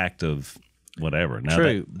this act of whatever. Now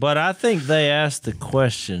True, but I think they asked the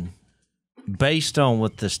question based on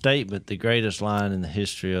what the statement, the greatest line in the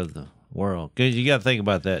history of the world. Because you got to think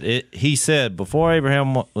about that. He said, before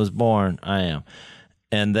Abraham was born, I am.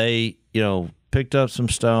 And they, picked up some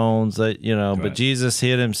stones, right. But Jesus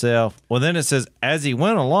hid himself. Well, then it says, as he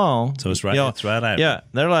went along. So it's right. It's right after. Yeah.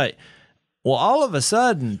 They're like, well, all of a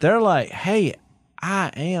sudden, they're like, hey,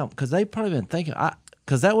 I am. Because they probably been thinking,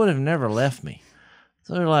 because that would have never left me.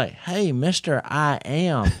 So they're like, hey, Mr. I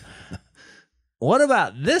am. What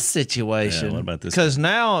about this situation? Yeah, what about this? Because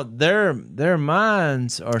now their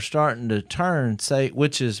minds are starting to turn,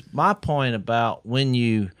 which is my point about when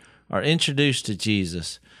you are introduced to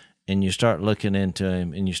Jesus and you start looking into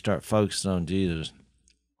him and you start focusing on Jesus,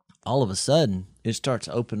 all of a sudden it starts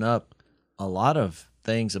to open up a lot of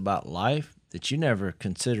things about life that you never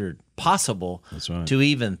considered possible That's right. to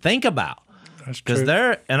even think about. That's Because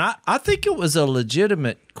true. I think it was a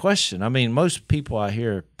legitimate question. I mean, most people I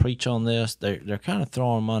hear preach on this, they're kind of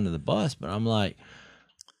throwing them under the bus, but I'm like,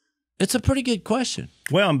 it's a pretty good question.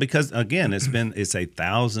 Well, and because again, it's a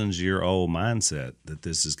 1,000-year-old mindset that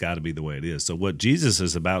this has got to be the way it is. So what Jesus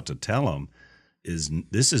is about to tell them is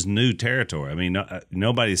this is new territory. I mean,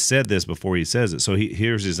 nobody said this before he says it. So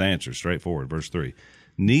here's his answer, straightforward, verse 3.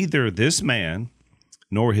 Neither this man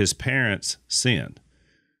nor his parents sinned.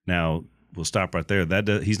 Now, we'll stop right there.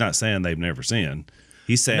 He's not saying they've never sinned.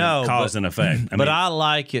 He's saying cause and effect. I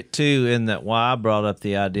like it too, in that why I brought up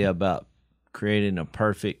the idea about creating a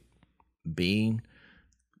perfect being,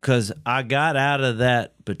 because I got out of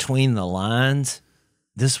that between the lines.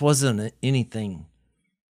 This wasn't anything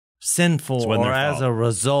sinful, or as a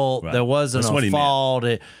result, there wasn't a fault.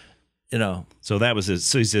 So that was his.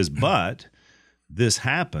 So he says, but this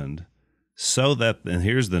happened so that, and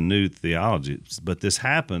here's the new theology, but this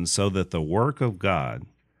happened so that the work of God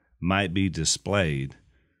might be displayed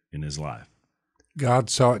in his life.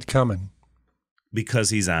 God saw it coming. Because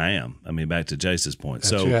he's I am. I mean, back to Jase's point. That's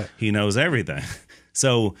so right. He knows everything.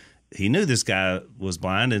 So he knew this guy was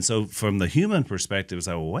blind. And so from the human perspective, it's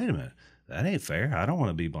like, well, wait a minute. That ain't fair. I don't want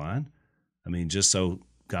to be blind. I mean, just so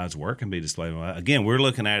God's work can be displayed. Again, we're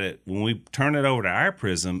looking at it, when we turn it over to our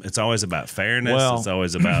prism, it's always about fairness. Well, it's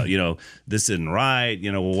always about, this isn't right.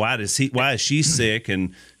 Well, why is she sick?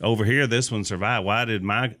 And over here, this one survived. Why did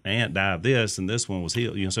my aunt die of this and this one was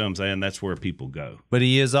healed? You know what I'm saying? That's where people go. But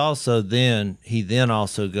he then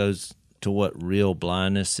also goes to what real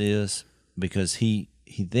blindness is, because he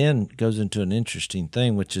then goes into an interesting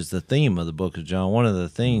thing, which is the theme of the book of John. One of the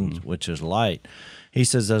themes, which is light. He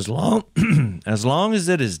says, as long as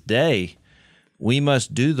it is day, we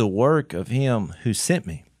must do the work of him who sent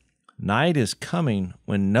me. Night is coming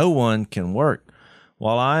when no one can work.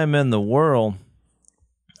 While I am in the world,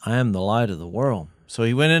 I am the light of the world. So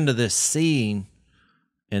he went into this seeing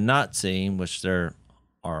and not seeing, which there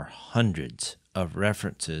are hundreds of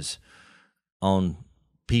references on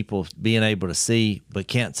people being able to see but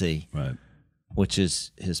can't see, Right. which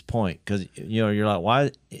is his point. Because, you're like,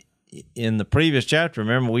 why? In the previous chapter,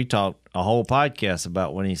 remember, we talked a whole podcast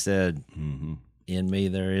about when he said, in me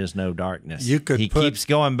there is no darkness. He keeps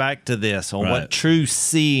going back to this on what true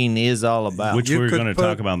seeing is all about. Which we're going to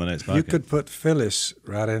talk about in the next podcast. You could put Phyllis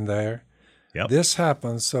right in there. Yep. This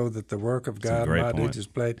happens so that the work of God might be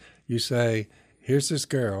displayed. You say, here's this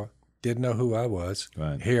girl, didn't know who I was.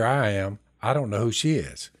 Right. Here I am. I don't know who she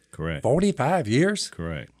is. Correct. 45 years?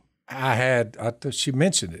 Correct. She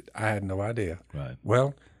mentioned it. I had no idea. Right.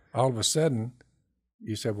 Well, all of a sudden,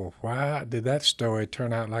 you said, well, why did that story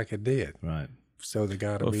turn out like it did? Right. So that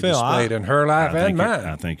God will be Phil, displayed in her life and mine.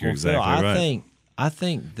 I think you're Phil, exactly right. I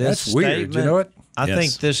think this That's weird. You know what? I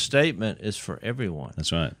think this statement is for everyone.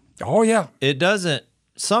 That's right. Oh, yeah. It doesn't.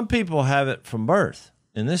 Some people have it from birth.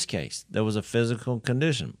 In this case, there was a physical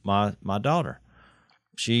condition. My daughter,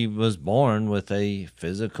 she was born with a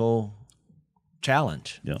physical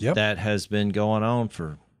challenge Yep. that has been going on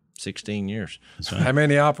for 16 years. That's right. How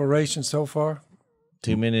many operations so far?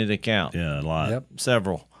 Too many to count. Yeah, a lot. Yep.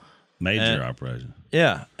 Several. Major operation.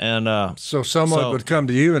 Yeah, and So someone would come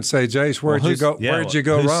to you and say, Jase, where'd you go? Where'd you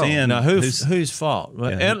go who's wrong? sin? now whose fault? Yeah.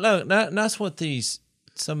 And look, that's what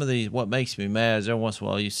some of these. What makes me mad is every once in a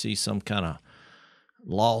while you see some kind of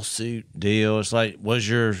lawsuit deal. It's like, was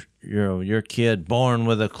your kid born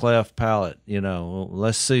with a cleft palate? Well,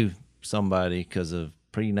 let's sue somebody because of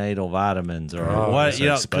prenatal vitamins or what?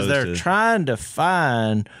 Because they're trying to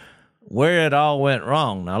find where it all went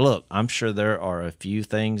wrong. Now, look, I'm sure there are a few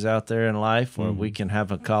things out there in life where we can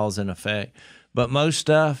have a cause and effect, but most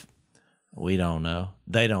stuff we don't know.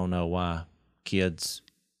 They don't know why kids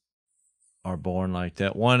are born like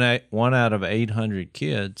that. One out of 800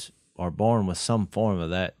 kids are born with some form of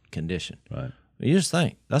that condition. Right. You just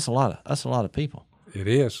think that's a lot of people. It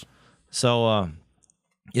is. So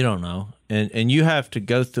you don't know, and you have to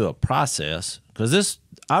go through a process, because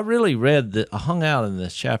I really I hung out in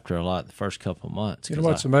this chapter a lot the first couple of months. You know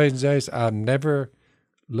what's amazing, Jase? I've never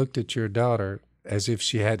looked at your daughter as if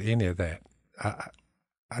she had any of that.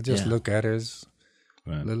 I just look at her as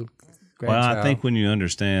little grandchild. Well, I think when you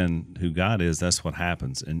understand who God is, that's what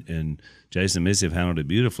happens. And Jase and Missy have handled it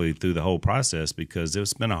beautifully through the whole process, because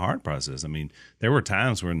it's been a hard process. I mean, there were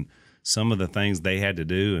times when some of the things they had to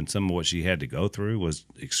do and some of what she had to go through was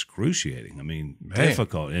excruciating. I mean,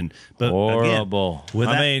 difficult. But horrible.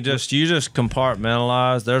 Again, you just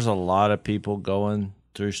compartmentalize. There's a lot of people going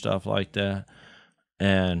through stuff like that.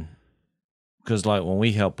 And because like when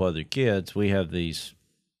we help other kids, we have these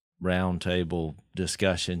round table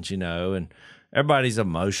discussions, and everybody's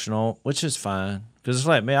emotional, which is fine. Because it's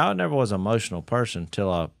like me, I never was an emotional person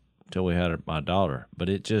till we had my daughter. But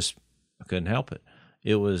I couldn't help it.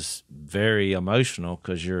 It was very emotional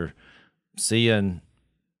because you're seeing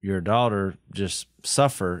your daughter just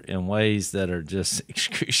suffer in ways that are just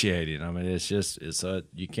excruciating. I mean, it's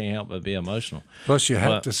you can't help but be emotional. Plus, you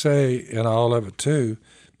have to say in all of it too,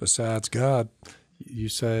 besides God, you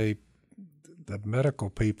say the medical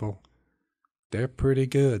people, they're pretty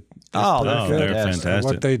good. They're fantastic.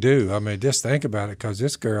 What they do. I mean, just think about it, because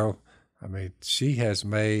this girl, I mean, she has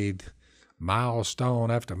made milestone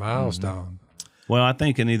after milestone. Well, I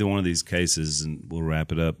think in either one of these cases, and we'll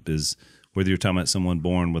wrap it up, is whether you're talking about someone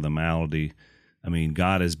born with a malady, I mean,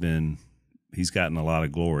 God He's gotten a lot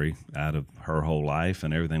of glory out of her whole life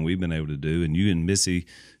and everything we've been able to do. And you and Missy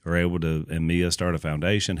are able to, and Mia, start a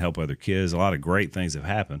foundation, help other kids. A lot of great things have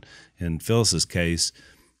happened. In Phyllis's case,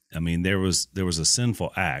 I mean, there was a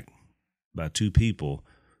sinful act by two people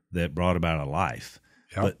that brought about a life.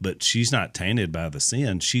 Yep. But she's not tainted by the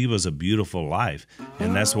sin. She was a beautiful life,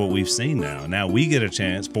 and that's what we've seen now. Now we get a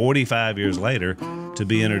chance, 45 years later, to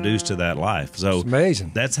be introduced to that life. So it's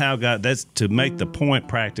amazing. That's how God. That's to make the point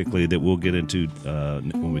practically that we'll get into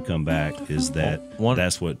when we come back. Is that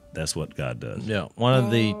that's what God does. Yeah, one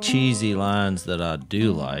of the cheesy lines that I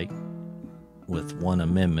do like with one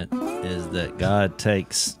amendment is that God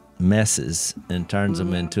takes messes and turns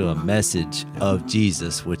them into a message of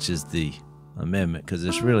Jesus, which is the amendment, because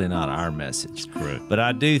it's really not our message. Correct. But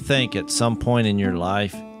I do think at some point in your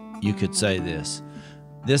life you could say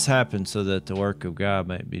this happened so that the work of God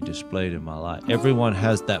may be displayed in my life. Everyone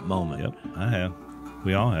has that moment. Yep, I have.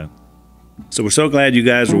 We all have. So we're so glad you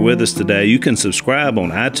guys were with us today. You can subscribe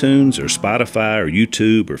on iTunes or Spotify or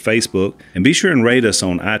YouTube or Facebook, and be sure and rate us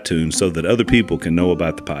on iTunes so that other people can know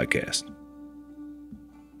about the podcast.